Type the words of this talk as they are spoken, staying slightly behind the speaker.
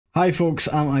Hi folks,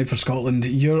 I'm AyeforScotland.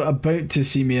 You're about to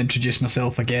see me introduce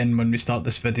myself again when we start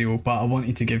this video, but I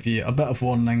wanted to give you a bit of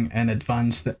warning in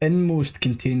advance that Inmost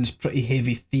contains pretty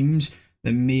heavy themes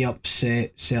that may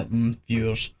upset certain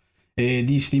viewers.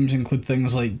 These themes include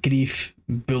things like grief,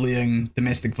 bullying,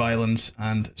 domestic violence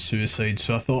and suicide,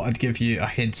 so I thought I'd give you a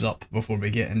heads up before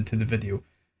we get into the video.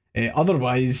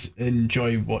 Otherwise,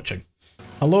 enjoy watching.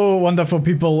 Hello wonderful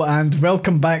people and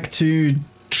welcome back to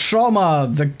Trauma,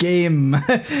 the game.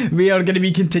 We are going to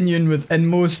be continuing with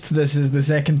Inmost. This is the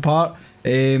second part.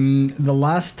 The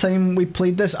last time we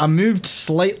played this, I moved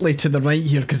slightly to the right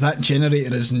here because that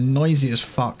generator is noisy as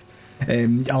fuck.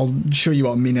 I'll show you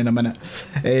what I mean in a minute.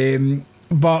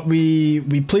 But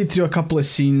we played through a couple of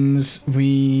scenes.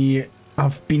 We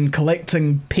have been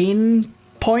collecting pain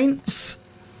points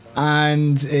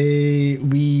and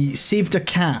we saved a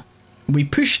cat. We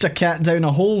pushed a cat down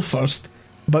a hole first,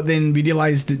 but then we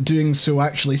realised that doing so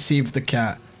actually saved the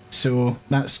cat, so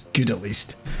that's good at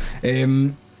least.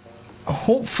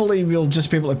 Hopefully we'll just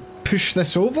be able to push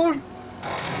this over?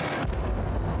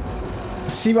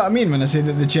 See what I mean when I say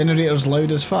that the generator's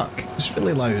loud as fuck? It's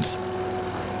really loud.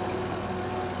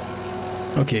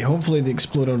 Okay, hopefully the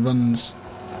explorer runs.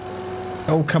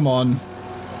 Oh, come on.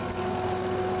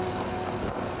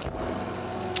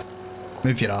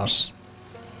 Move your arse.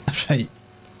 Right.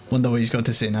 Wonder what he's got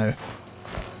to say now.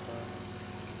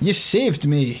 You saved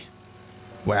me!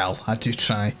 Well, I do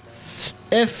try.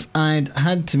 If I'd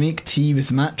had to make tea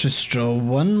with mattress straw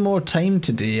one more time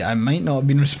today, I might not have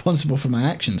been responsible for my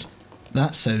actions.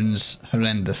 That sounds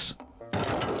horrendous. I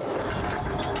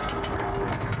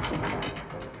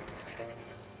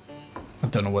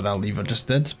don't know what that lever just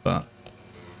did, but...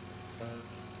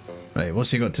 Right, what's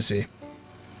he got to say?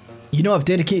 You know, I've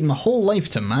dedicated my whole life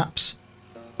to maps.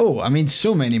 Oh, I made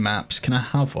so many maps. Can I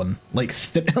have one? Like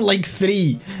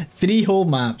three. Three whole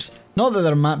maps. Not that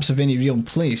they're maps of any real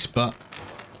place, but...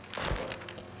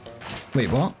 Wait,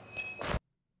 what?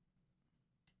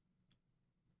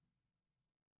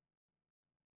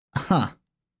 Huh.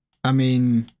 I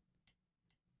mean...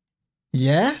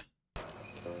 Yeah?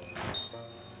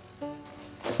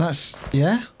 That's...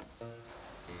 yeah?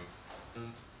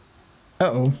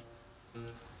 Uh-oh.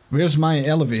 Where's my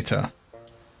elevator?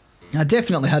 I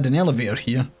definitely had an elevator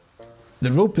here.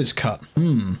 The rope is cut.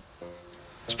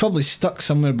 It's probably stuck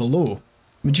somewhere below.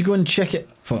 Would you go and check it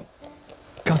for...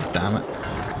 God damn it.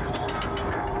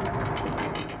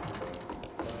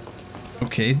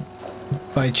 Okay.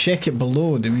 By check it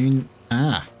below, do you mean...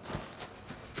 Ah.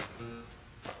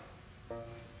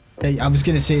 I was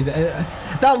going to say that...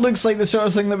 that looks like the sort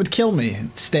of thing that would kill me.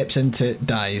 Steps into it,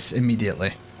 dies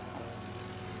immediately.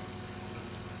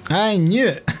 I knew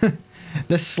it!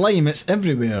 This slime, it's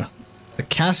everywhere. The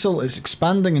castle is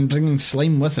expanding and bringing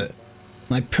slime with it.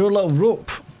 My poor little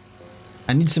rope.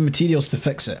 I need some materials to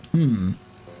fix it.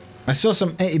 I saw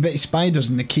some itty bitty spiders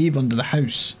in the cave under the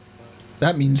house.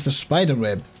 That means there's spider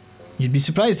web. You'd be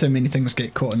surprised how many things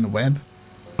get caught in the web.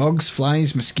 Bugs,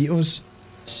 flies, mosquitoes,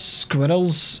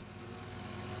 squirrels,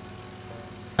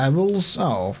 owls,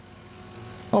 oh.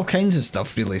 All kinds of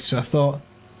stuff really, so I thought,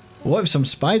 what if some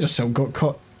spider cell got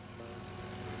caught?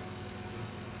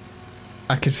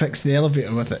 I could fix the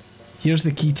elevator with it. Here's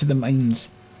the key to the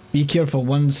mines. Be careful,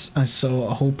 once I saw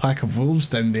a whole pack of wolves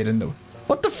down there in the...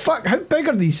 What the fuck? How big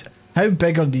are these? How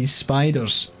big are these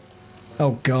spiders?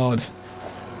 Oh god.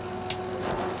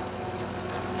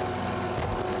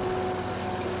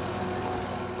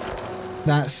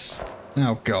 That's...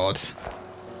 oh god.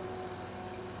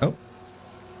 Oh.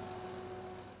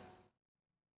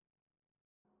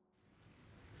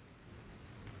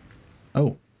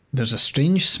 Oh, there's a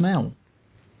strange smell.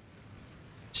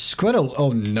 Squirrel?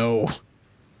 Oh no.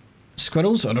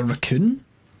 Squirrels or a raccoon?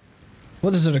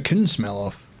 What does a raccoon smell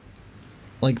of?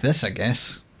 Like this, I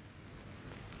guess.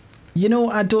 You know,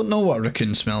 I don't know what a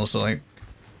raccoon smells like.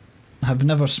 I've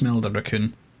never smelled a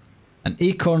raccoon. An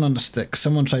acorn on a stick.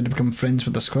 Someone tried to become friends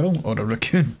with a squirrel or a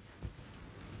raccoon.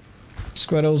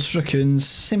 Squirrels, raccoons,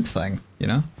 same thing, you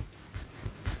know?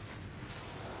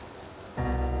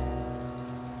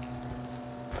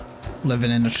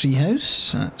 Living in a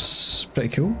treehouse, that's pretty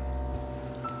cool.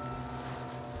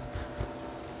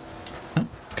 Oh,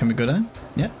 can we go down?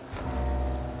 Yeah.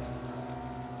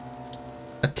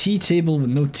 A tea table with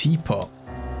no teapot,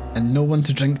 and no one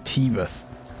to drink tea with.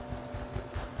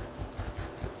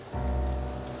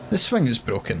 The swing is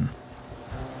broken.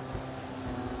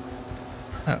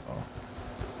 Uh-oh.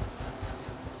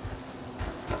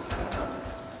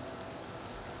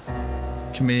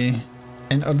 Can we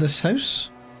enter this house?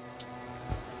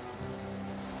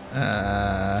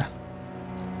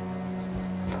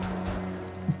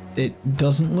 It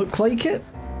doesn't look like it.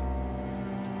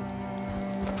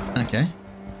 Okay.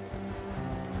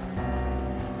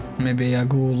 Maybe I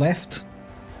go left.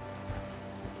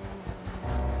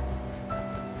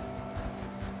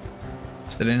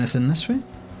 Is there anything this way?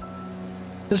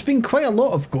 There's been quite a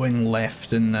lot of going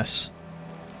left in this.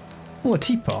 Oh, a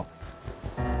teapot.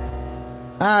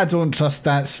 I don't trust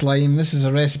that slime. This is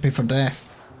a recipe for death.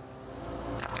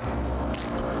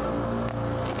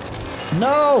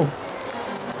 No!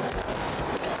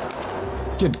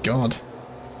 Good God.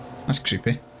 That's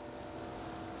creepy.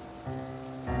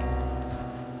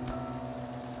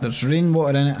 There's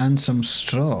rainwater in it and some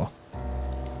straw.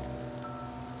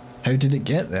 How did it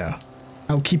get there?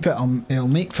 I'll keep it, it'll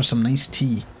make for some nice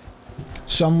tea.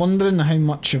 So I'm wondering how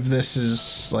much of this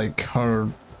is like her...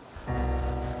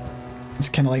 It's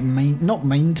kind of like mind, not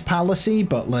mind palace-y,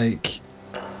 but like...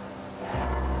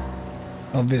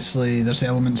 Obviously there's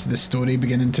elements of the story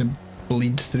beginning to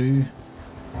bleed through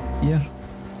here.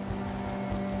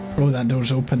 Oh, that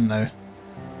door's open now.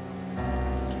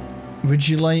 Would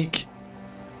you like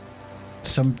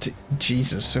some tea?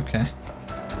 Jesus, okay.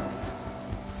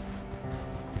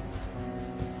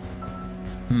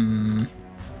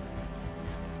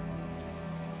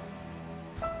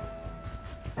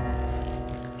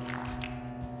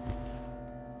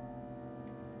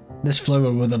 This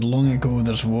flower withered long ago,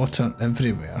 there's water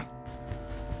everywhere.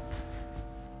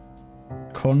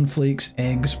 Cornflakes,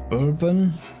 eggs,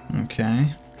 bourbon. Okay.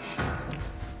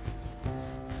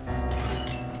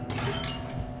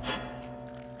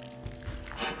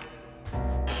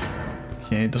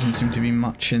 Okay, doesn't seem to be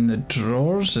much in the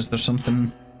drawers. Is there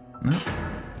something? No.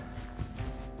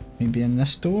 Maybe in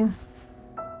this door?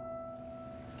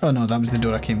 Oh no, that was the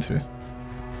door I came through.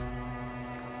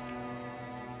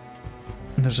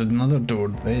 There's another door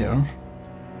there.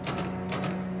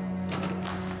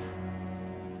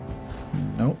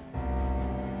 Nope.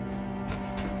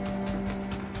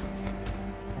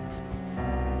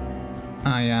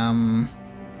 I am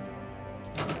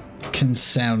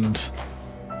concerned.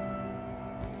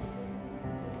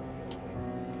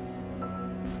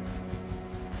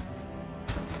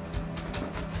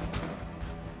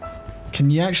 Can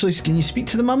you speak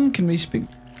to the mum? Can we speak?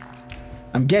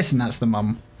 I'm guessing that's the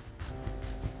mum.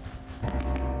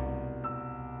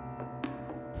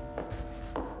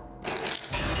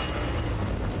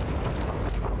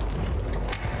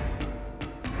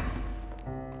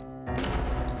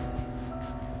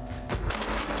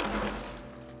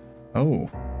 Oh.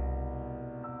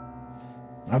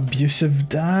 Abusive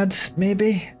dad,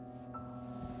 maybe?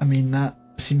 I mean, that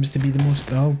seems to be the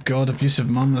most... Oh god, abusive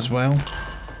mum as well.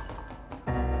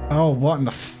 Oh, what in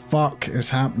the fuck is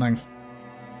happening?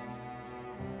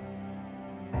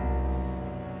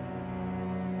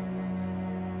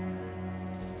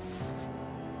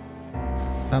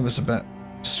 That was a bit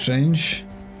strange.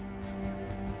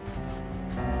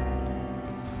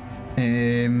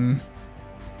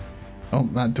 Oh,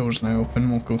 that door's now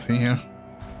open. We'll go through here.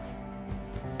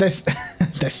 This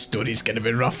this story's gonna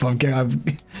be rough.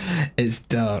 It's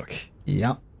dark.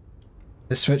 Yep.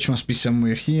 The switch must be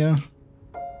somewhere here.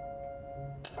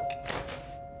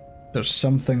 There's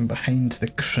something behind the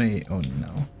crate. Oh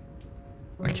no.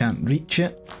 I can't reach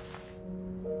it.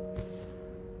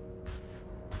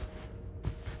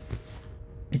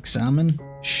 Examine.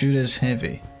 Sure is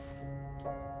heavy.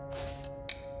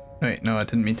 Wait, no, I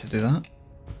didn't mean to do that.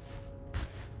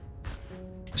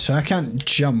 So I can't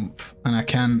jump, and I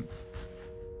can't...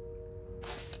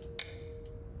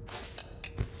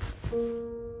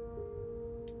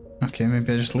 Okay,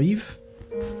 maybe I just leave?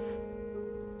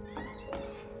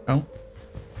 Oh.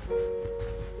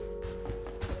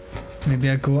 Maybe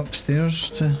I go upstairs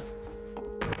to...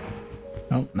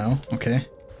 Oh, no, okay.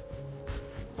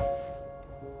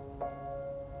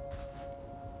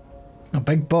 A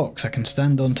big box, I can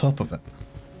stand on top of it.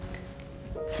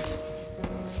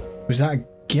 Was that a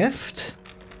gift?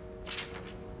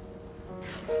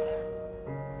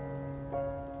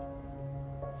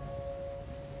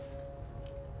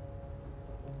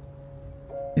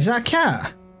 Is that a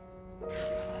cat?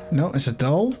 No, it's a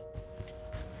doll.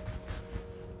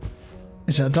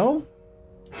 Is that a doll?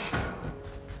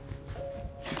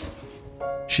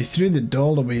 She threw the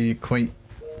doll away quite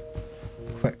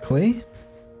quickly.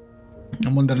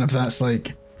 I'm wondering if that's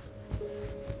like...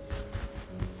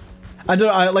 I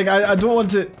don't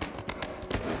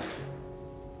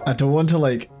want to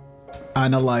like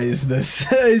analyze this.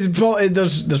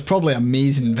 There's probably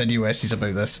amazing video essays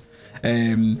about this,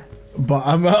 but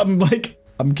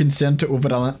I'm concerned to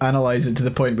overanalyze it to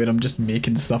the point where I'm just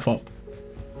making stuff up.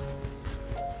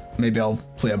 Maybe I'll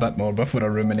play a bit more before I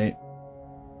ruminate.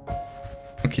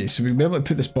 Okay, so we'll be able to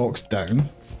put this box down.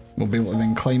 We'll be able to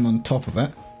then climb on top of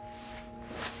it.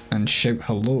 and shout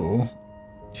hello.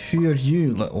 Who are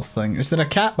you, little thing? Is there a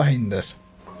cat behind this?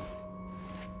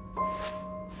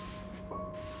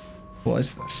 What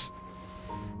is this?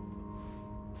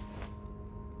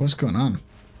 What's going on?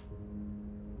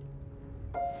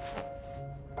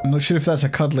 I'm not sure if that's a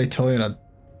cuddly toy or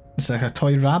it's like a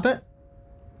toy rabbit.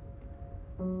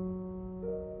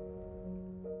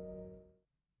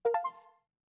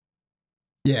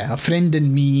 Yeah, a friend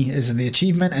in me is the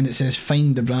achievement and it says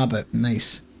find the rabbit.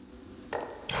 Nice.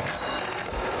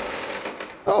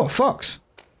 Oh, fox.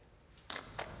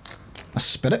 A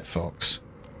spirit fox.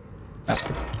 That's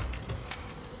cool.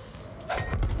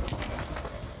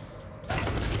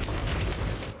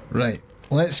 Right,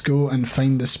 let's go and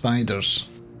find the spiders.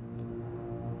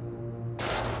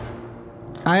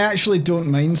 I actually don't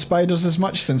mind spiders as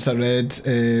much since I read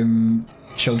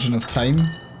Children of Time,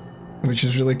 which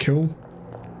is really cool.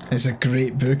 It's a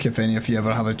great book if any of you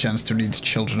ever have a chance to read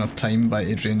Children of Time by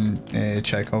Adrian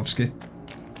Tchaikovsky.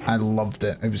 I loved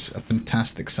it. It was a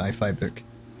fantastic sci-fi book.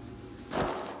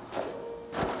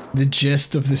 The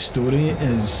gist of the story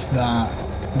is that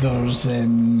there's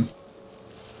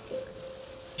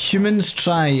humans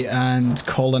try and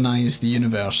colonize the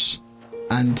universe,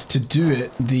 and to do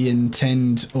it they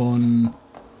intend on,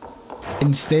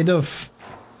 instead of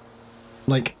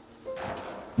like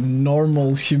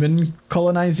normal human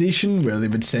colonization where they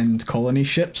would send colony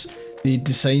ships, they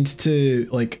decide to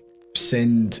like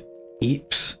send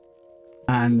apes,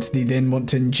 and they then want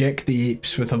to inject the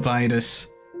apes with a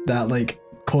virus that like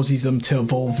causes them to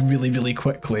evolve really, really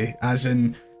quickly, as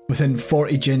in within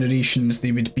 40 generations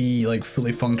they would be like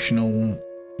fully functional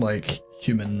like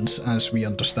humans as we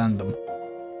understand them.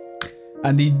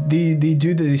 And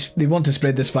they want to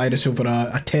spread this virus over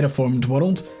a terraformed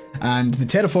world, and the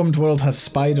terraformed world has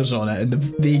spiders on it, and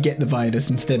they get the virus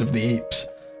instead of the apes.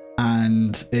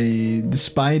 And the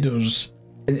spiders,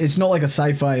 it's not like a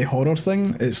sci-fi horror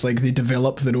thing, it's like they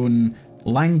develop their own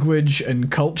language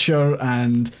and culture,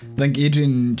 and I think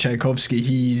Adrian Tchaikovsky,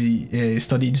 he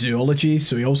studied zoology,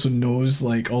 so he also knows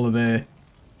like all of the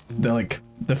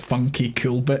funky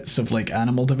cool bits of like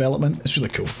animal development. It's really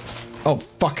cool. Oh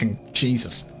fucking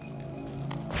Jesus.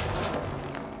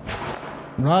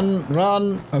 Run,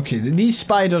 run. Okay, these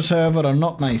spiders however are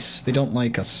not nice. They don't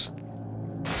like us.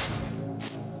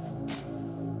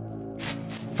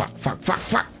 Fuck, fuck, fuck,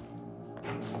 fuck.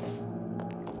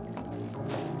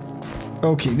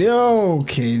 Okay,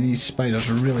 okay, these spiders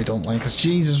really don't like us.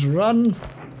 Jesus, run!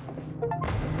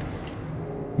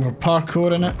 We're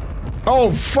parkouring it.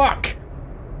 Oh, fuck!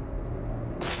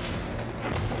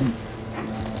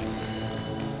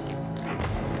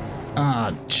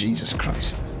 Ah, Jesus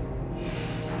Christ.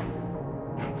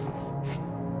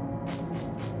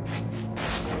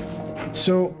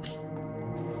 So...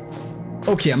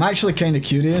 okay, I'm actually kind of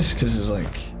curious, because it's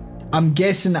like... I'm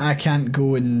guessing I can't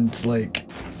go and, like...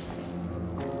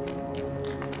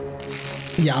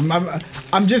 yeah,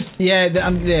 I'm just, yeah,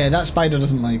 that spider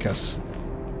doesn't like us.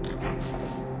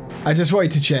 I just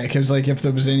wanted to check. It was like if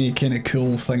there was any kind of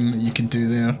cool thing that you could do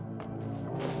there.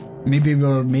 Maybe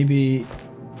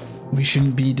we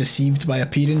shouldn't be deceived by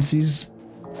appearances.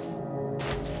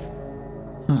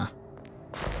 Huh.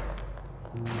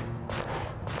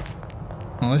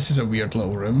 Well, this is a weird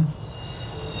little room.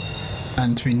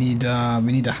 And we need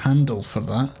a handle for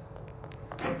that.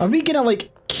 Are we gonna like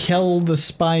kill the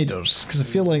spiders? Because I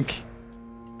feel like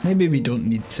maybe we don't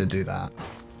need to do that.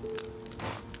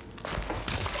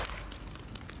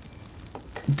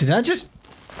 Did I just...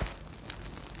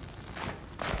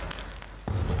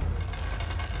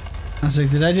 I was like,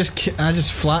 did I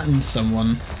just flatten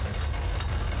someone?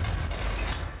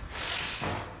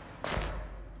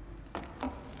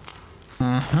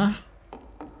 Uh-huh.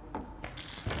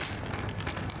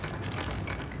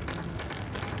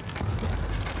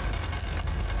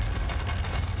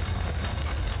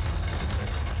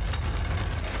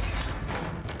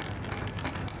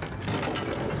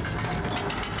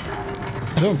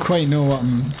 I don't quite know what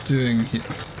I'm doing here.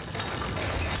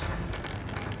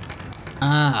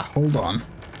 Ah, hold on.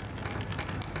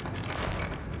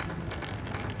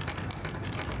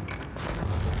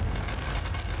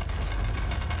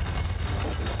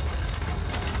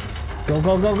 Go,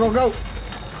 go, go, go, go!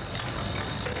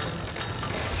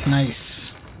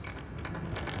 Nice.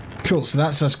 Cool, so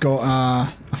that's just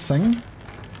got a thing.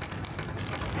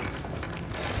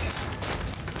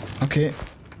 Okay,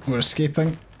 we're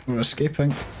escaping. We're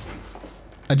escaping.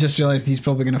 I just realised he's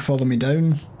probably going to follow me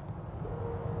down.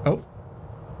 Oh.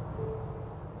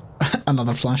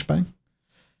 Another flashbang.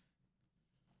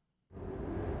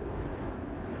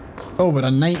 Oh, we're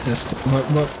a knight this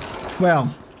time.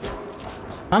 Well,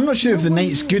 I'm not sure if the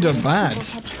night's good or bad.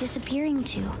 Kept disappearing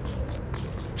to.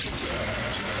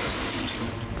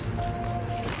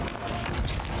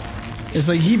 It's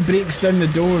like he breaks down the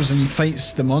doors and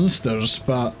fights the monsters,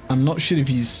 but I'm not sure if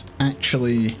he's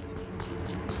actually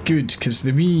good, because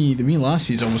the wee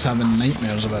lassie's always having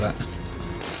nightmares about it.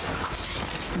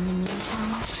 In the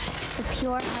meantime, the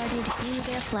pure-hearted grew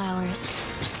their flowers,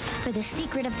 for the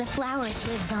secret of the flowers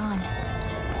lives on.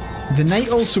 The knight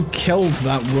also killed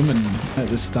that woman at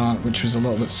the start, which was a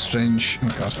little bit strange. Oh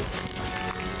god.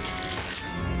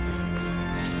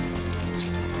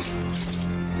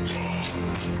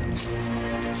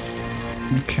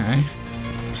 Okay.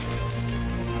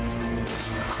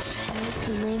 Those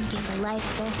who lived in the light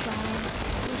of their flower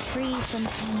were free from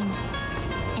pain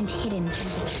and hidden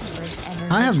from the keeper's ever.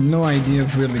 I have no idea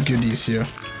of where the goodies here.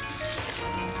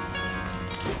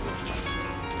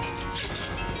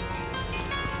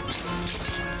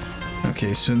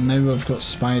 Okay, so now we've got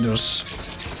spiders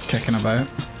kicking about.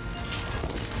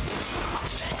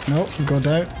 Nope, go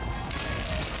down.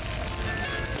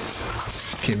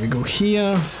 Okay, we go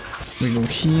here. We go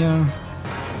here.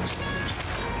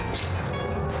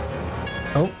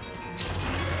 Oh.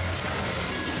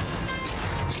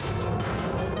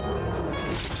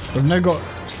 We've now got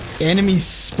enemies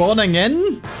spawning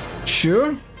in?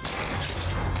 Sure.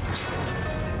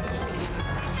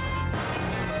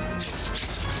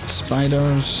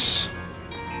 Spiders.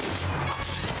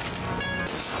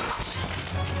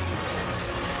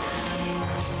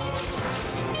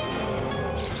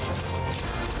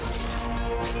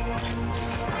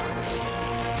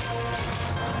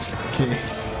 Okay.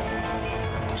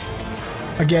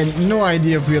 Again, no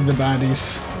idea if we're the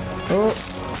baddies. Oh.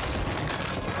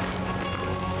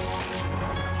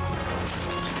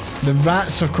 The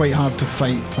rats are quite hard to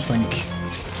fight, I think.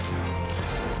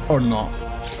 Or not.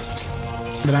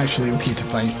 They're actually okay to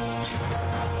fight.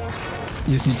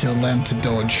 You just need to learn to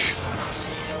dodge.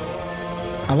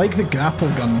 I like the grapple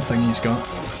gun thing he's got.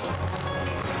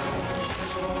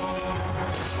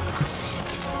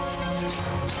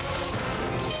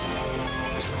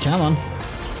 Come on.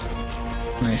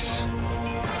 Nice.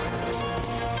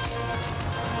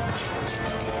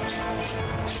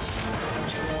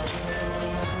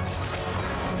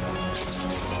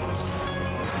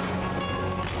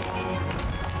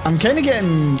 I'm kind of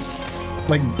getting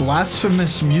like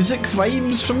blasphemous music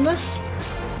vibes from this.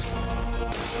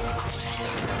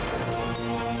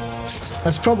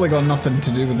 That's probably got nothing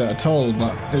to do with it at all,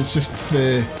 but it's just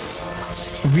the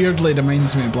weirdly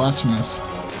reminds me of blasphemous.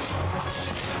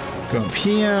 Go up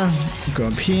here, go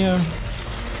up here.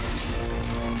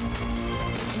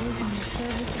 Those in the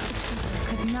service of the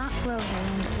keeper could not grow their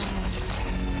own flower.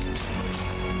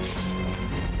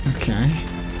 Okay.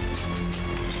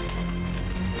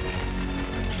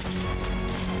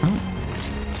 Oh.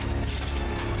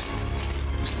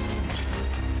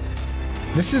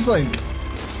 This is like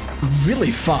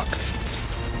really fucked.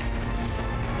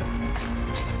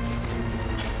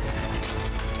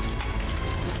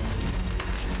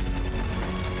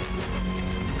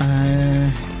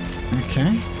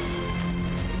 Okay.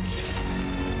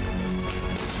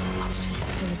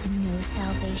 There was no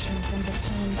salvation from the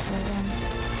pain for them.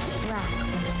 Black were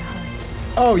their hearts.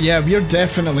 Oh yeah, we're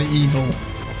definitely evil.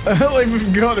 Like,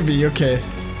 we've got to be, okay.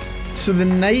 So the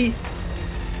knight...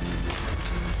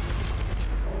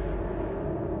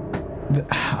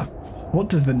 What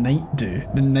does the knight do?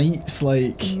 The knight's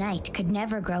like... The knight could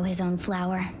never grow his own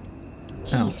flower.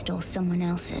 He stole someone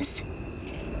else's.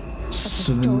 But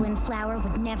the stolen flower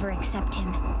would never accept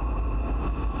him.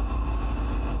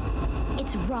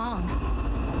 It's wrong.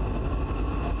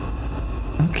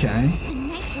 Okay. The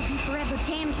knight will be forever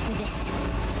damned for this.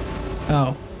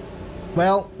 Oh.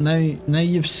 Well, now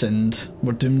you've sinned.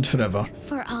 We're doomed forever.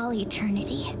 For all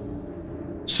eternity.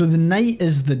 So the knight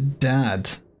is the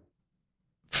dad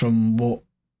from what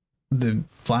the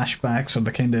flashbacks or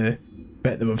the kind of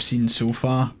bit that we've seen so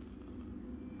far.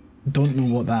 Don't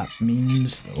know what that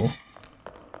means though.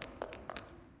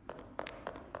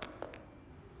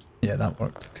 Yeah, that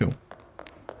worked. Cool.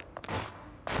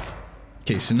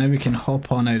 Okay, so now we can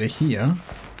hop on out of here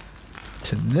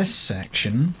to this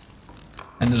section.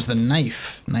 And there's the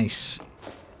knife. Nice.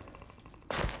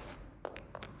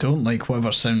 Don't like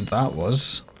whatever sound that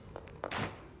was.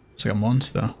 It's like a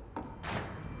monster.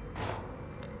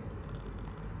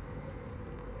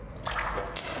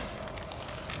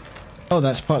 Oh,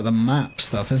 that's part of the map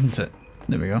stuff, isn't it?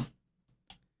 There we go.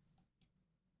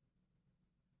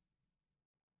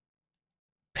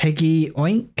 Piggy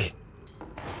oink.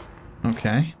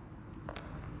 Okay.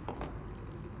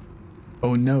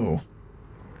 Oh no.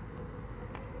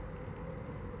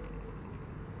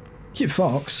 Cute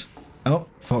fox. Oh,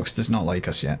 fox does not like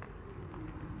us yet.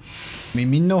 We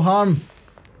mean no harm.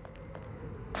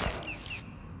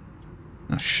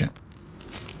 Oh shit.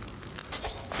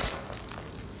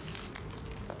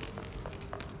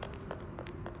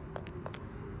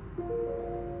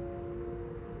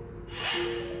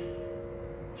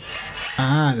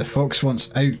 Ah, the fox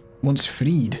wants out, wants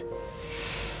freed.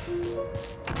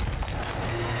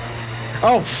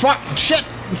 Oh fuck! Shit!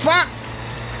 Fuck!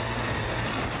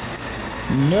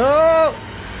 No!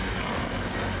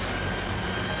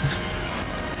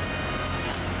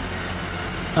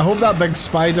 I hope that big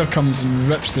spider comes and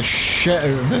rips the shit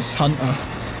out of this hunter.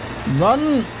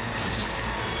 Run!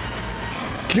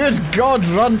 Good God,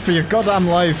 run for your goddamn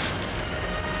life.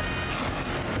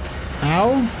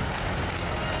 Ow.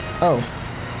 Oh.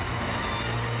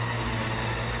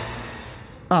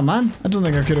 Ah man, I don't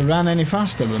think I could have ran any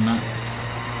faster than that.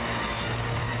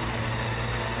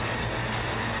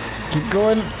 Keep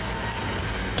going.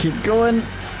 Keep going.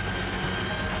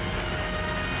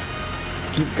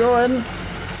 Keep going.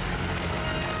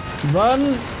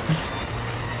 Run!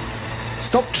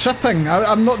 Stop tripping!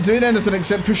 I'm not doing anything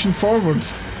except pushing forward.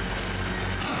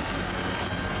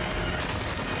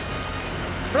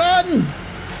 Run!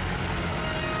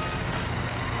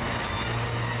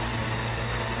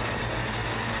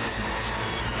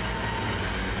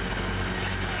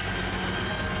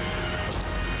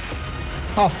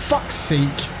 Oh, fuck's sake.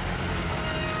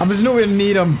 I was nowhere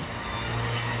near him.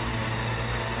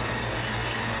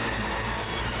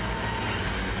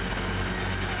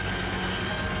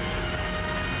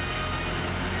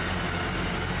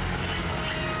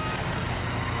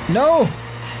 No!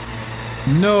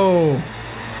 No!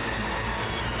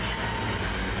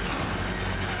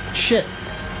 Shit.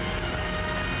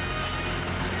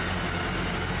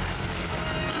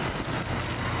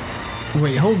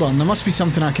 Wait, hold on. There must be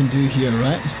something I can do here,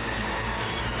 right?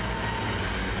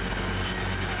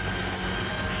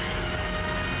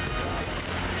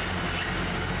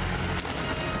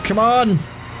 Come on!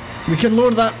 We can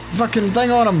lower that fucking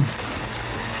thing on him!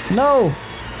 No!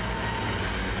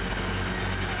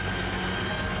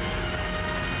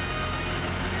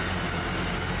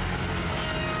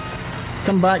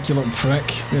 Come back, you little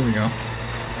prick. There we go.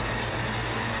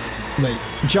 Right,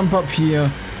 jump up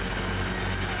here.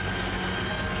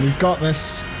 We've got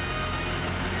this.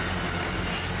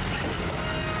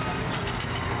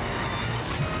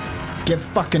 Get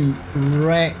fucking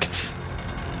wrecked.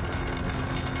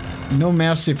 No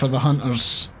mercy for the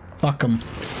hunters. Fuck them.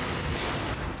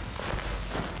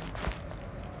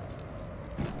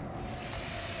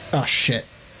 Oh shit.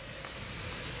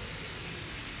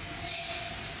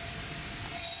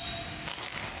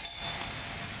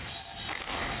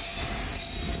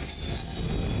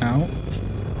 Ow.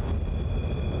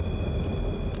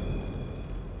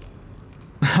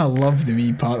 I love the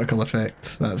wee particle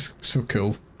effect. That's so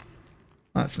cool.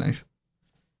 That's nice.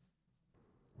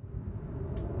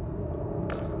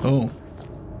 Oh.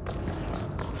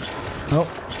 Oh.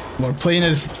 We're playing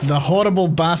as the horrible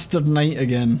bastard knight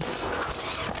again.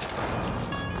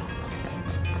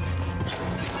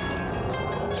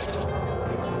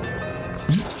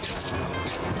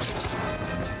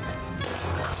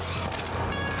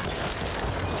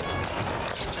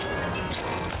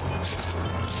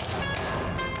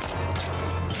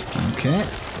 Okay.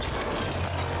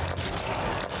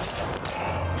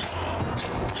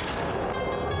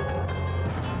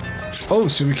 Oh,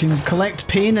 so we can collect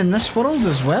pain in this world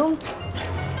as well?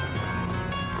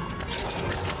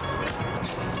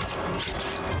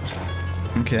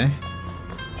 Okay.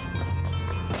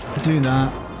 Do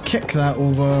that. Kick that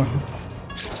over.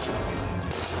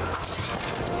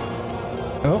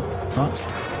 Oh, fuck.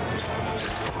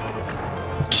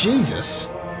 Jesus.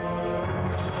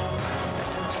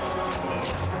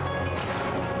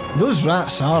 Those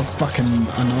rats are fucking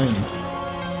annoying.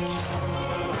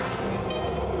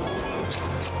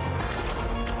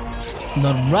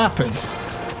 They're rapid.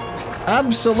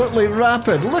 Absolutely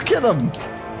rapid. Look at them.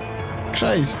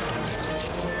 Christ.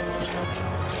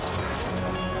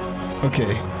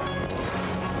 Okay.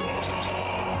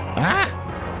 Ah!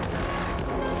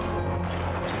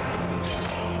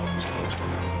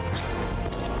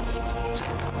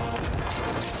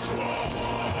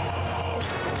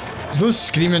 Those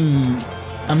screaming...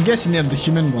 I'm guessing they're the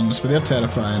human ones, but they're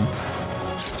terrifying.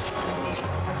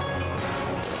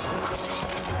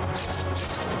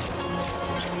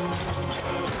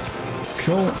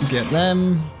 Cool, get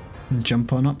them, and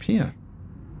jump on up here.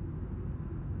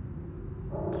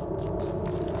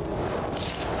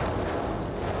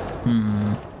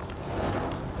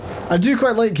 I do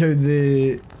quite like how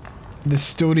the the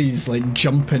story's like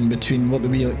jumping between what the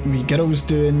wee girl's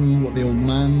doing, what the old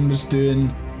man was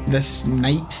doing, this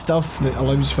night stuff that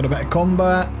allows for a bit of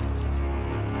combat.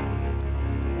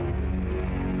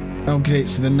 Oh great,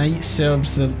 so the knight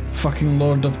serves the fucking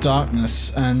Lord of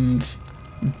Darkness and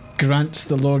grants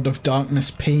the Lord of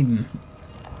Darkness pain.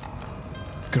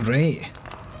 Great.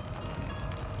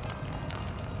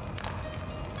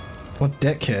 What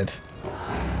dickhead.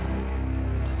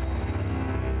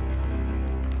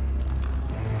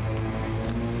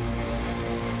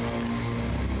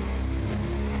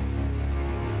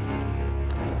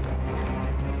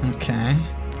 Okay.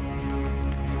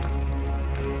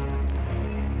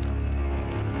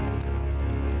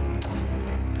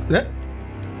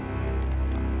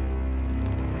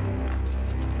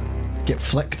 Get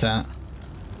flicked at.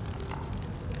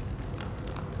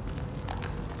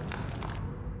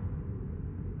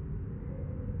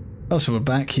 Also, we're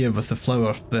back here with the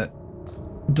flower that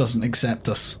doesn't accept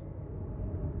us.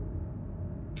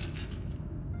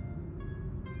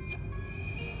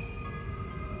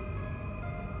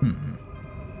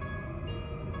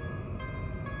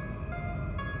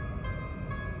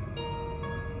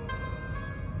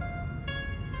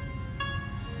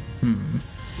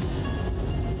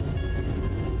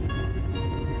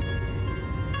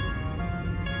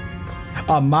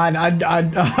 Oh man,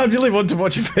 I really want to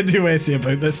watch a video essay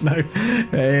about this now.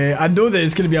 I know that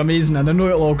it's going to be amazing and I know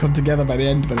it'll all come together by the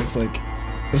end, but it's like,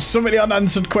 there's so many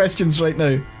unanswered questions right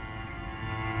now.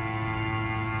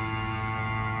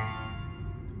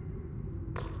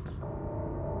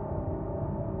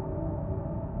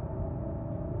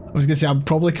 I was going to say, I'm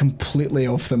probably completely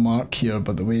off the mark here,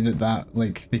 but the way that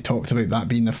like, they talked about that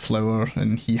being the flower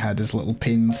and he had his little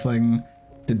pain thing,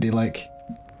 did they like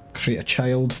create a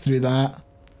child through that?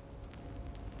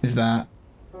 Is that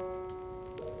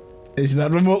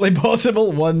remotely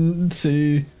possible? 1,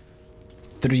 2,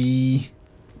 3.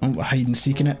 Oh, we're hide and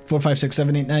seeking it. 4, 5, 6,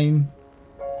 7, 8, 9.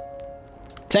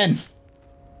 10.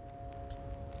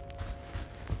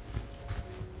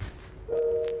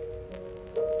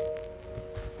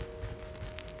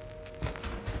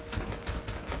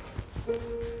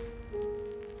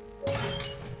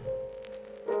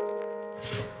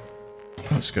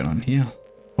 What's going on here?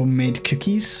 Homemade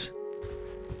cookies?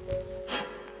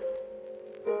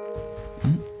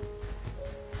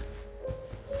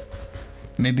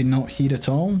 Maybe not here at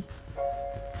all?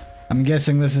 I'm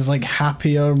guessing this is like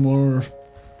happier, more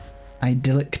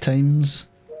idyllic times.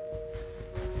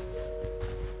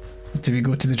 Do we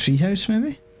go to the treehouse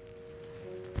maybe?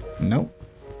 Nope.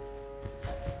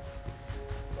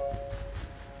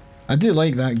 I do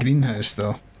like that greenhouse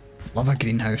though. Love a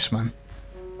greenhouse, man.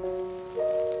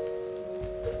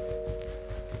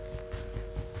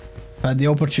 If I had the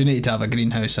opportunity to have a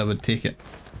greenhouse, I would take it.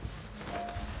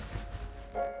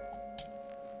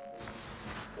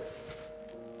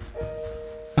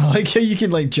 I like how you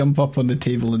can like jump up on the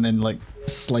table and then like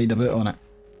slide a bit on it.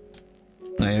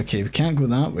 Right, okay, we can't go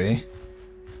that way.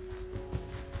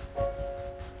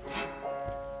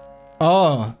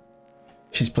 Oh,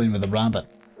 she's playing with a rabbit.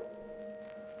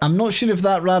 I'm not sure if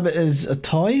that rabbit is a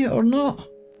toy or not.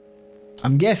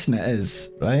 I'm guessing it is,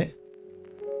 right?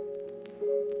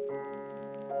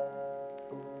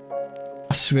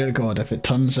 I swear to God, if it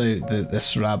turns out that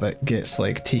this rabbit gets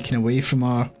like taken away from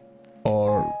her,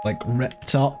 or like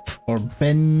ripped up, or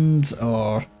binned,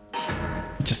 or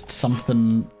just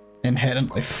something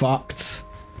inherently fucked.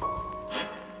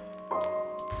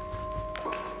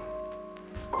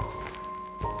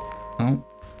 Oh,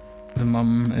 the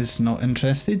mum is not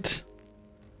interested.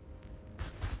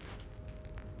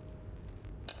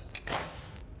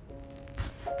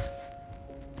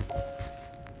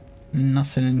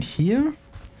 Nothing in here.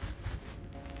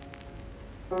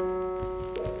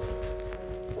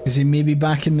 Is he maybe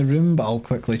back in the room, but I'll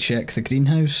quickly check the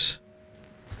greenhouse.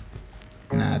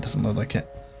 Nah, it doesn't look like it.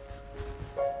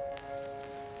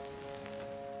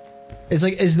 It's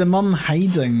like, is the mum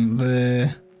hiding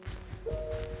the...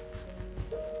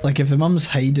 Like, if the mum's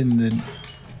hiding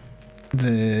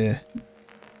the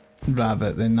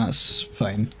rabbit, then that's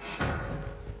fine.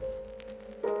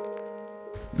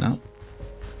 No.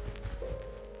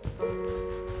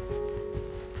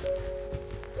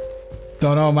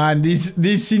 Don't know, man.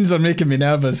 These scenes are making me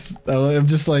nervous. I'm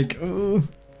just like, oh,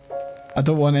 I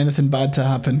don't want anything bad to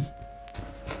happen.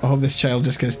 I hope this child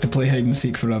just gets to play hide and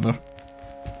seek forever.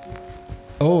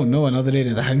 Oh no, another area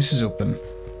of the house is open.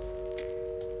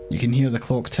 You can hear the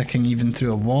clock ticking even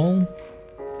through a wall.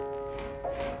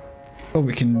 Oh,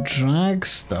 we can drag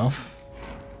stuff.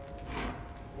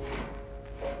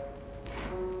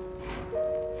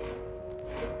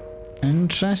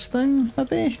 Interesting,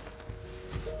 maybe?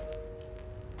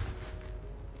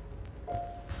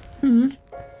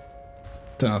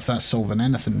 Don't know if that's solving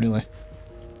anything, really.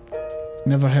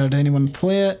 Never heard anyone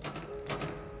play it.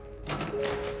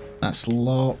 That's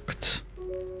locked.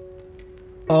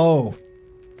 Oh.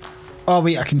 Oh,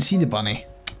 wait, I can see the bunny.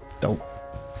 Dope.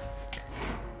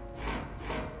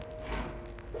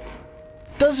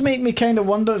 Does make me kind of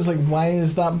wonder, it's like, why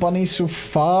is that bunny so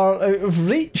far out of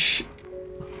reach?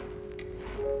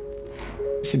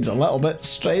 Seems a little bit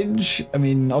strange. I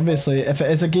mean, obviously, if it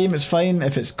is a game, it's fine.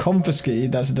 If it's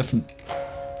confiscated, that's a different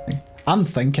thing. I'm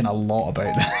thinking a lot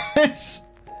about this.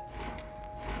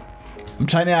 I'm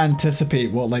trying to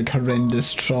anticipate what, like,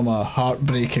 horrendous trauma,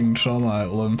 heartbreaking trauma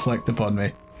it will inflict upon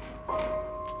me.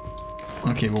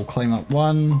 Okay, we'll climb up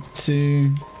 1,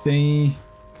 2, 3,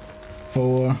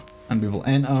 4, and we will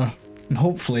enter, and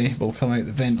hopefully we'll come out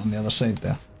the vent on the other side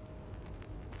there.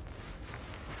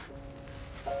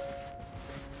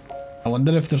 I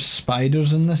wonder if there's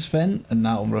spiders in this vent, and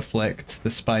that'll reflect the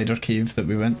spider cave that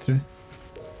we went through.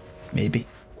 Maybe.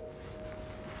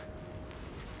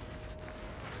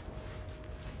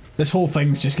 This whole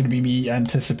thing's just going to be me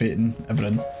anticipating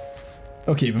everything.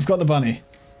 Okay, we've got the bunny.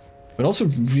 We're also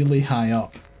really high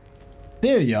up.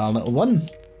 There you are, little one.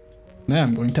 Now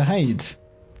I'm going to hide.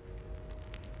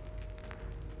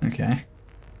 Okay.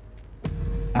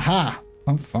 Aha!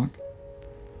 Oh, fuck.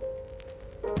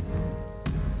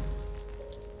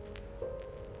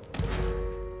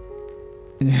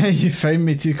 Yeah, you found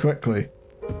me too quickly.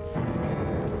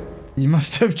 You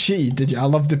must have cheated, did you? I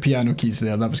love the piano keys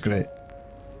there, that was great.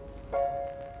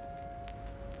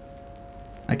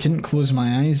 I couldn't close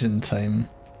my eyes in time.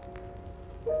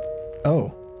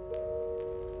 Oh.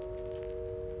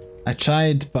 I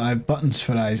tried, but I have buttons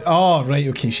for eyes. Oh, right,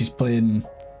 okay, she's playing...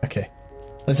 Okay.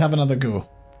 Let's have another go.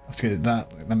 Let's get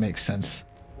that makes sense.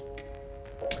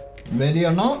 Ready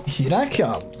or not, here I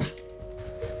come.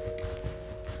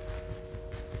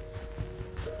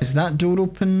 Is that door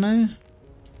open now?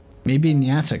 Maybe in the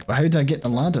attic, but how do I get the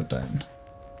ladder down?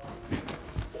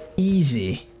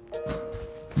 Easy.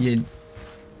 You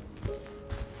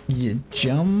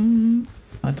jump?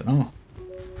 I don't know.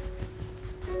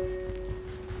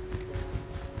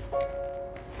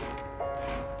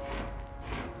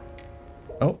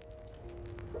 Oh.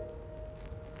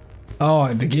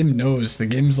 Oh, the game knows. The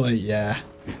game's like, yeah.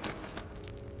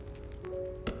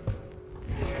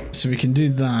 So we can do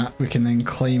that. We can then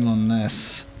climb on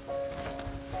this.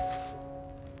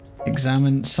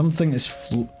 Examine. Something's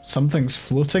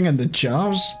floating in the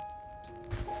jars.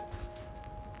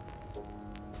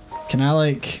 Can I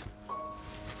like...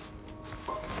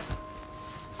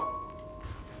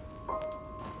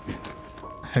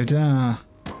 How do I...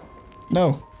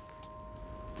 No.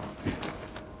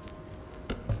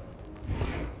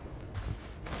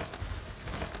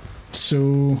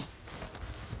 So...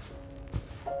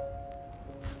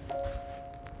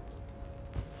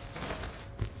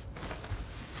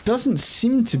 Doesn't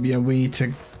seem to be a way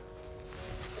to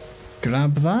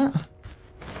grab that.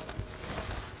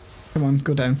 Come on,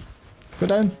 go down. Go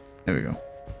down. There we go.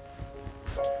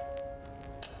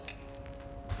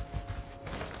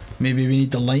 Maybe we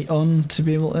need the light on to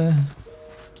be able to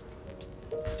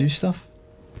do stuff.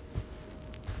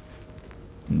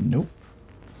 Nope.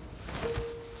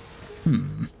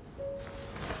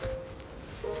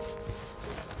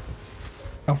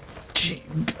 Oh, gee.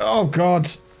 Oh god.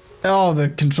 Oh, the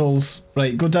controls.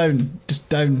 Right, go down. Just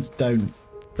down, down,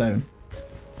 down.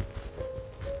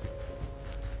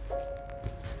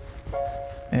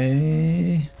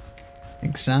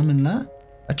 Examine that.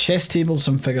 A chess table,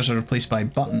 some figures are replaced by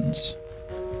buttons.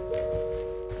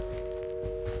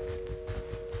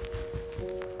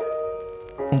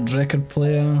 Old record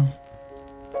player.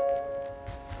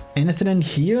 Anything in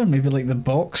here? Maybe like the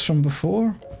box from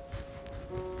before?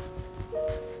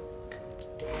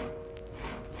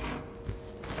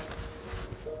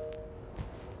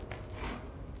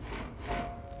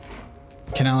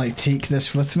 Can I like take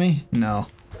this with me? No.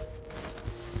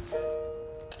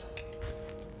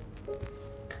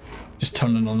 Just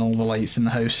turning on all the lights in the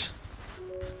house.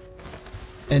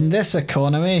 In this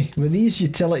economy, with these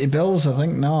utility bills, I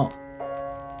think not.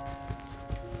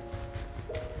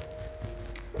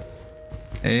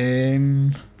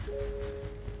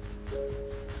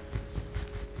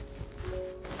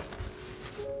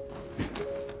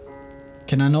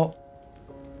 Can I not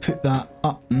put that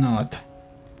up? No.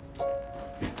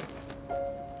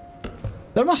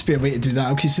 There must be a way to do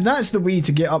that. Okay, so that's the way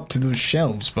to get up to those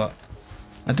shelves, but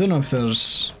I don't know if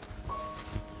there's...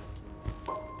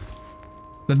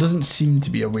 There doesn't seem to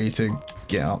be a way to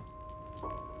get up.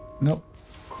 Nope.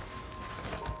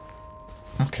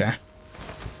 Okay.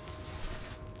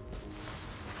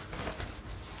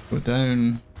 Go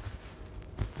down.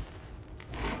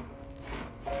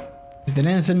 Is there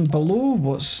anything below?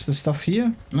 What's the stuff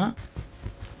here? Nah.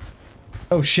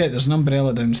 Oh shit, there's an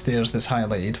umbrella downstairs that's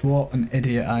highlighted. What an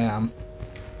idiot I am.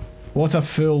 What a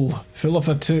fool. Fool of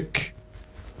a took.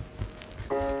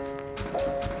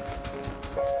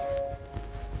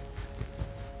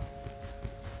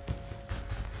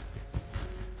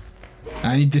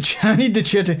 I need the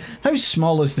chair to... How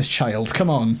small is this child? Come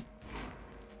on.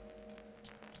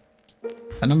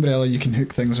 An umbrella, you can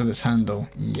hook things with its handle.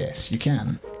 Yes, you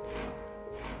can.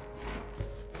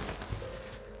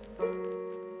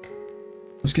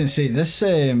 I was going to say,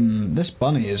 this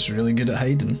bunny is really good at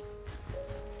hiding.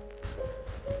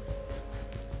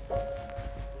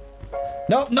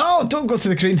 No, no, don't go to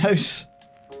the greenhouse.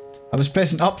 I was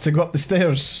pressing up to go up the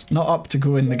stairs, not up to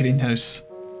go in the greenhouse.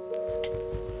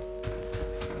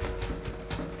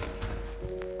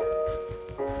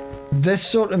 This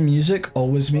sort of music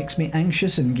always makes me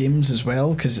anxious in games as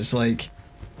well, because it's like...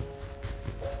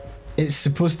 It's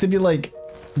supposed to be like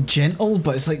gentle,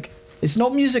 but it's like... It's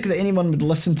not music that anyone would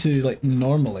listen to like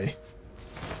normally.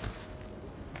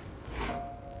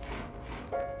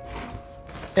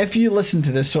 If you listen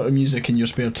to this sort of music in your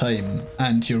spare time,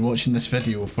 and you're watching this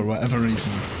video for whatever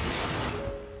reason,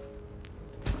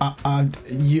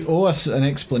 you owe us an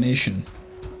explanation.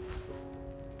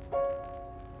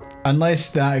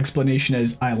 Unless that explanation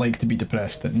is, I like to be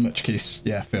depressed, in which case,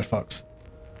 yeah, fair fucks.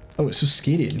 Oh, it's so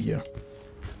scary in here.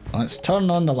 Let's turn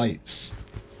on the lights.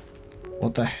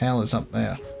 What the hell is up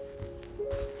there?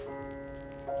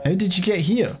 How did you get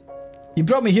here? You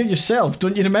brought me here yourself,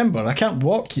 don't you remember? I can't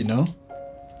walk, you know.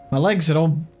 My legs are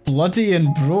all bloody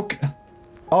and broken.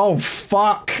 Oh,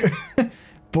 fuck!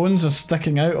 Bones are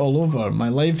sticking out all over. My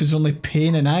life is only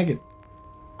pain and agony.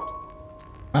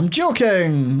 I'm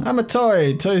joking! I'm a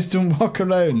toy! Toys don't walk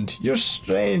around. You're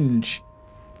strange.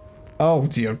 Oh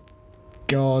dear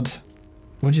God.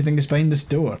 What do you think is behind this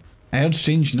door? I heard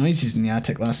strange noises in the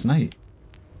attic last night.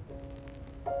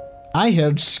 I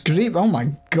heard scream. Oh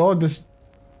my God, this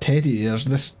teddy or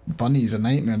this bunny is a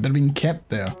nightmare. They're being kept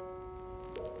there.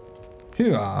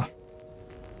 Who are?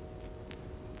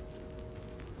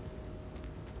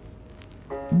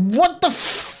 What the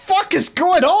fuck is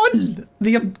going on?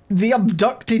 The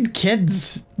abducted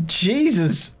kids.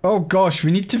 Jesus. Oh gosh,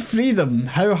 we need to free them.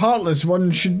 How heartless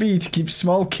one should be to keep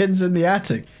small kids in the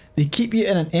attic. They keep you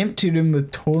in an empty room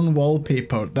with torn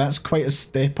wallpaper. That's quite a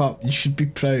step up. You should be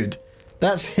proud.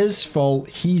 That's his fault.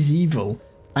 He's evil.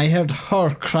 I heard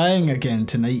her crying again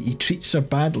tonight. He treats her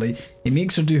badly. He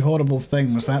makes her do horrible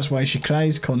things. That's why she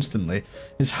cries constantly.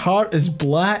 His heart is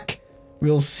black.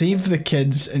 We'll save the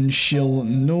kids and she'll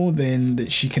know then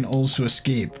that she can also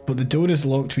escape. But the door is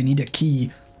locked. We need a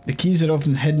key. The keys are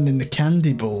often hidden in the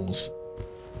candy bowls.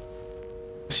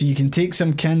 So you can take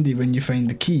some candy when you find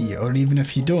the key, or even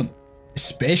if you don't.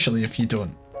 Especially if you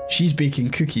don't. She's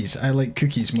baking cookies. I like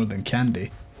cookies more than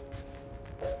candy.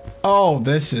 Oh,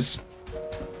 this is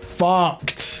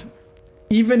fucked.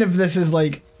 Even if this is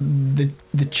like the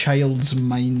child's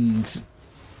mind.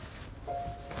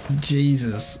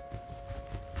 Jesus.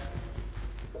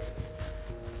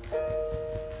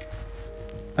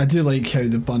 I do like how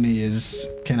the bunny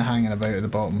is kind of hanging about at the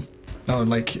bottom. Or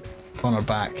like on her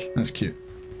back. That's cute.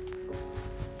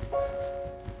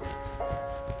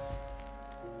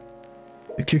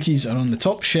 The cookies are on the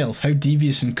top shelf. How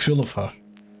devious and cruel of her.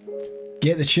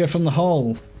 Get the chair from the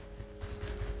hall.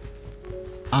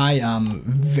 I am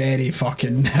very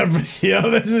fucking nervous here.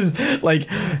 This is like,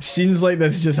 scenes like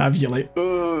this just have you like,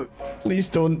 oh, please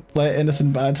don't let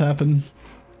anything bad happen.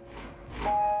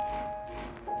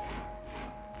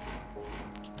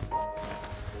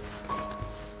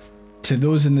 To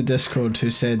those in the Discord who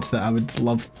said that I would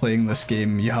love playing this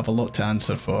game, you have a lot to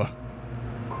answer for.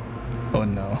 Oh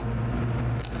no.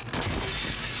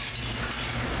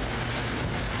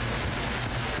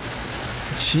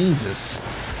 Jesus.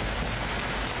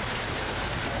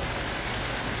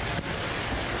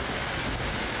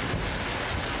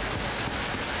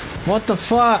 What the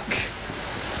fuck?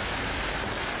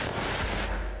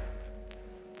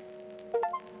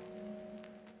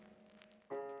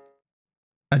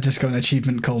 I just got an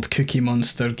achievement called Cookie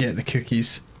Monster, get the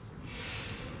cookies.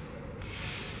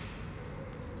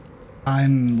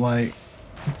 I'm like,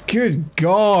 good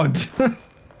God.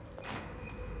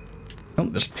 Oh,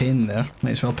 there's pain there.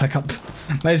 Might as well pick up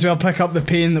the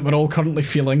pain that we're all currently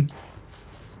feeling.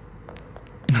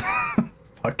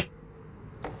 Fuck.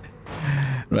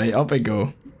 Right, up I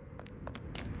go.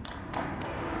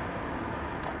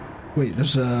 Wait,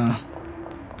 there's a...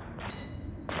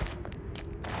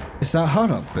 Is that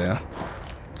her up there?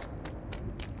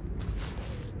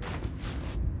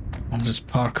 I'll just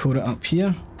parkour it up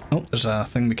here. Oh, there's a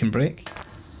thing we can break.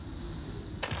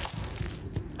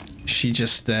 she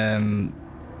just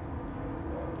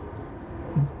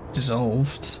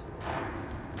dissolved.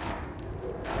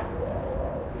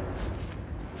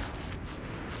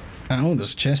 Oh,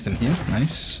 there's a chest in here.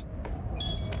 Nice.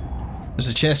 There's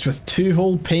a chest with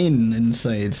 2-hole pane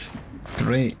inside.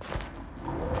 Great.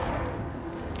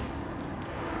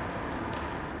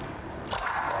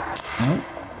 Oh.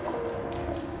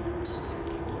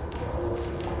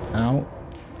 Ow.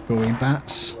 Go away,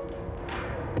 bats.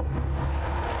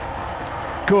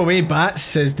 Go away, bats,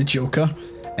 says the Joker.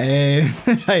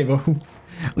 Right, well,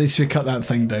 at least we cut that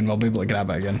thing down, we'll be able to grab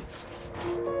it again.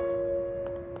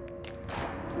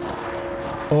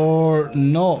 Or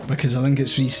not, because I think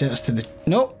it's resets to the...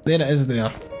 Nope, there it is there.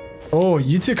 Oh,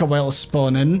 you took a while to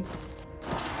spawn in.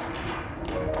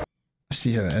 I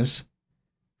see how it is.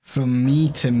 From me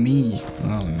to me.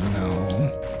 Oh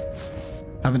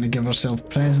no. Having to give herself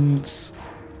presents.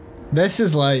 This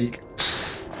is like...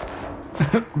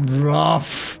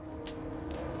 rough.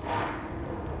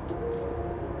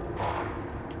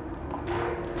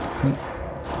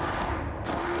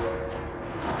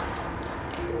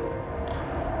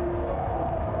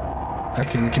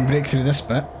 Okay, we can break through this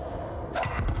bit.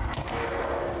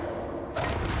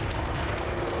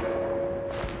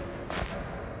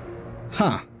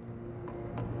 Huh.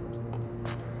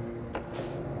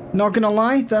 Not gonna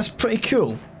lie, that's pretty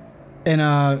cool. In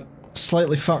a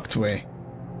slightly fucked way.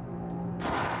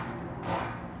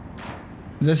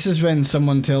 This is when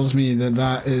someone tells me that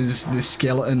that is the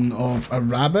skeleton of a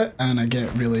rabbit, and I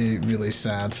get really, really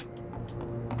sad.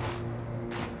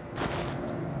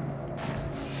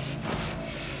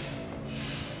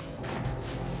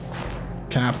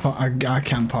 Can I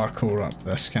can't parkour up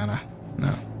this, can I?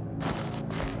 No.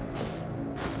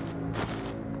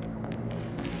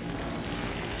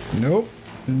 Nope.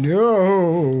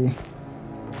 No.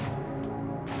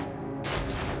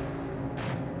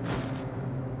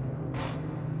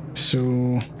 So,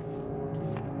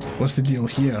 what's the deal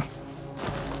here?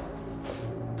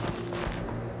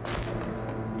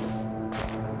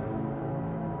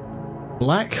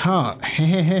 Black heart.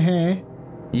 Hehehehe.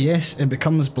 Yes, it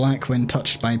becomes black when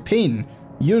touched by pain.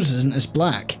 Yours isn't as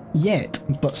black yet,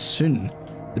 but soon.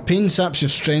 The pain saps your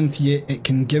strength, yet it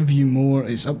can give you more.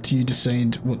 It's up to you to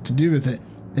decide what to do with it.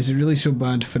 Is it really so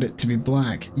bad for it to be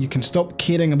black? You can stop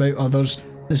caring about others.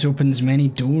 This opens many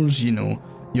doors, you know.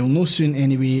 You'll know soon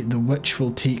anyway. The witch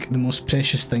will take the most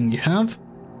precious thing you have.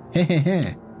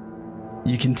 Hehehe.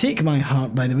 You can take my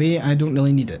heart, by the way. I don't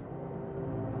really need it.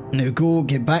 Now go,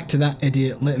 get back to that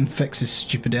idiot. Let him fix his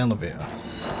stupid elevator.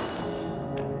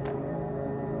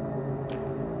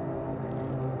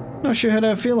 Not sure how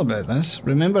I feel about this.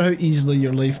 Remember how easily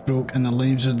your life broke and the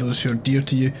lives of those who are dear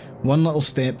to you. One little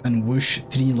step and whoosh,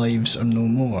 3 lives or no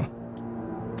more.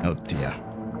 Oh dear.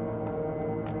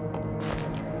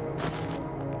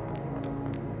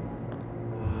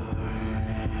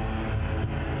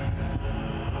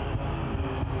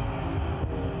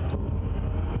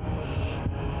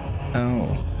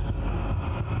 Oh.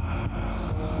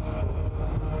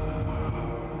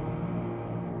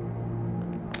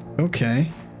 Okay.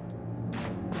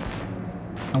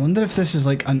 I wonder if this is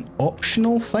like an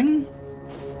optional thing?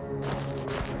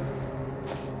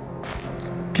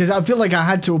 Because I feel like I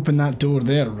had to open that door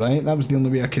there, right? That was the only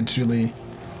way I could really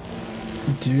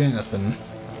do anything.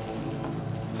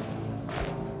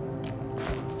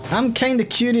 I'm kind of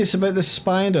curious about this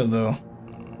spider though.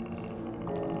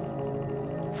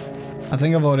 I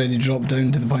think I've already dropped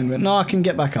down to the point where... No, I can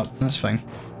get back up. That's fine.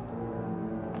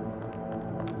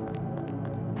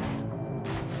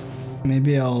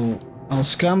 Maybe I'll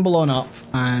scramble on up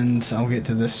and I'll get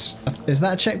to this. Is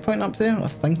that a checkpoint up there? I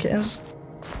think it is.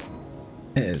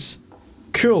 It is.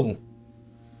 Cool.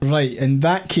 Right, in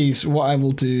that case, what I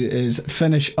will do is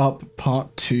finish up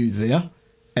part 2 there.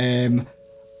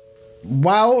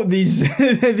 Wow, these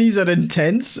these are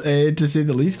intense, to say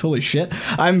the least. Holy shit.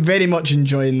 I'm very much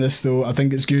enjoying this though. I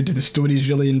think it's good. The story's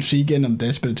really intriguing. I'm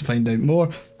desperate to find out more,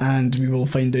 and we will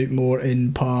find out more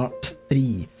in part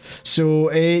 3.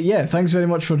 So yeah, thanks very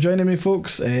much for joining me,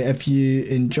 folks. If you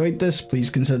enjoyed this, please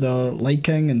consider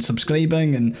liking and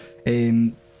subscribing,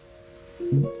 and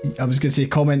I was going to say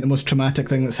comment the most traumatic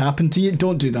thing that's happened to you.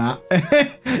 Don't do that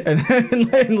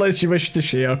unless you wish to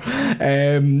share.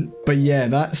 But yeah,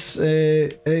 that's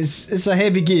it's a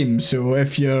heavy game. So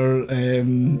if you're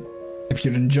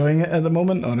enjoying it at the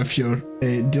moment, or if you're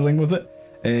dealing with it,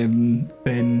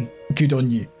 then good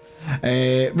on you.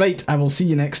 Right, I will see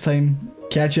you next time.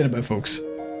 Catch you in a bit, folks.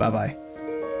 Bye bye.